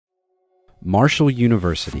Marshall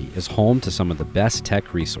University is home to some of the best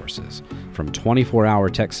tech resources, from 24-hour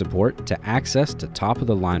tech support to access to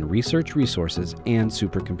top-of-the-line research resources and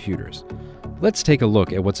supercomputers. Let's take a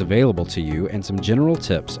look at what's available to you and some general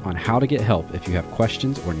tips on how to get help if you have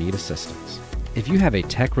questions or need assistance. If you have a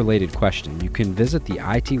tech-related question, you can visit the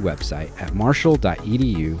IT website at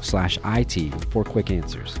marshall.edu/IT for quick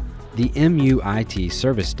answers. The MUIT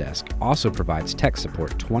Service Desk also provides tech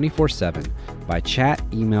support 24/7 by chat,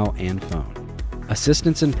 email, and phone.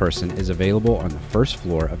 Assistance in person is available on the first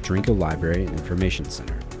floor of Drinko Library and Information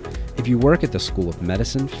Center. If you work at the School of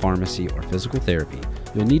Medicine, Pharmacy, or Physical Therapy,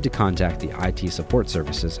 you'll need to contact the IT support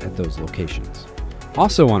services at those locations.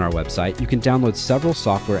 Also on our website, you can download several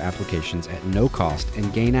software applications at no cost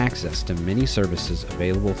and gain access to many services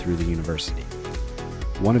available through the university.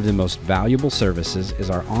 One of the most valuable services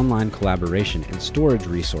is our online collaboration and storage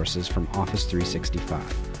resources from Office 365.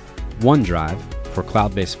 OneDrive for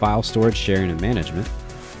cloud-based file storage, sharing, and management.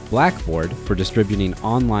 Blackboard for distributing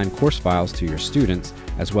online course files to your students,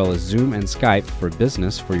 as well as Zoom and Skype for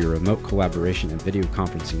business for your remote collaboration and video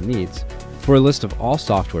conferencing needs. For a list of all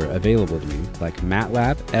software available to you, like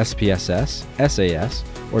MATLAB, SPSS, SAS,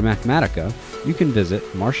 or Mathematica, you can visit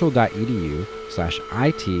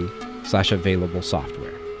marshall.edu/IT/available software.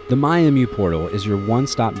 The MyMU portal is your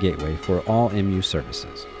one-stop gateway for all MU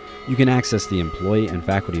services. You can access the employee and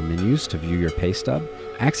faculty menus to view your pay stub,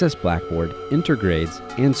 access Blackboard, enter grades,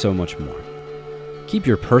 and so much more. Keep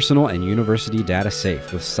your personal and university data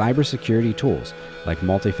safe with cybersecurity tools like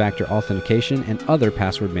multi-factor authentication and other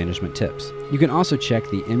password management tips. You can also check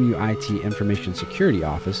the MUIT Information Security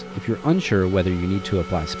Office if you're unsure whether you need to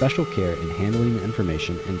apply special care in handling the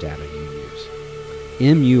information and data you use.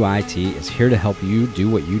 MUIT is here to help you do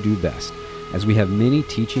what you do best, as we have many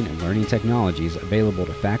teaching and learning technologies available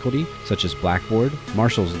to faculty such as Blackboard,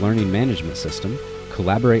 Marshall's Learning Management System,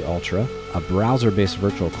 Collaborate Ultra, a browser-based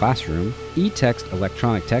virtual classroom, eText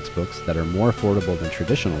electronic textbooks that are more affordable than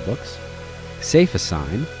traditional books,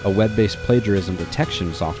 SafeAssign, a web-based plagiarism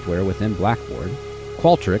detection software within Blackboard,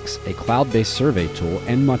 Qualtrics, a cloud-based survey tool,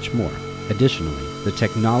 and much more. Additionally, the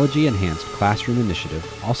Technology-Enhanced Classroom Initiative,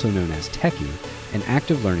 also known as TECHI, and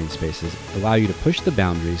active learning spaces allow you to push the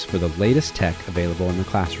boundaries for the latest tech available in the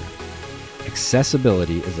classroom.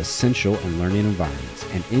 Accessibility is essential in learning environments,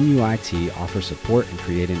 and MUIT offers support in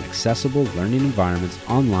creating accessible learning environments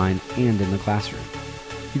online and in the classroom.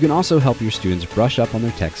 You can also help your students brush up on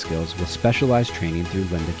their tech skills with specialized training through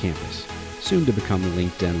Lynda Campus, soon to become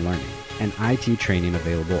LinkedIn Learning, and IT training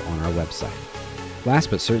available on our website. Last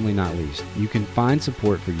but certainly not least, you can find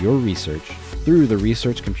support for your research through the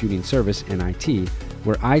Research Computing Service in IT,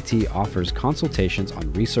 where IT offers consultations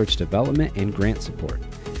on research development and grant support,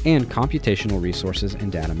 and computational resources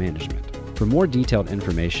and data management. For more detailed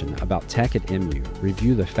information about tech at MU,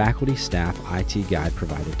 review the faculty staff IT guide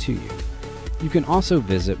provided to you. You can also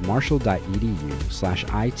visit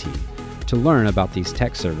marshall.edu/IT to learn about these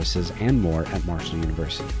tech services and more at Marshall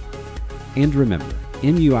University. And remember,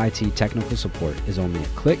 MUIT technical support is only a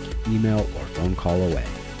click, email, or phone call away.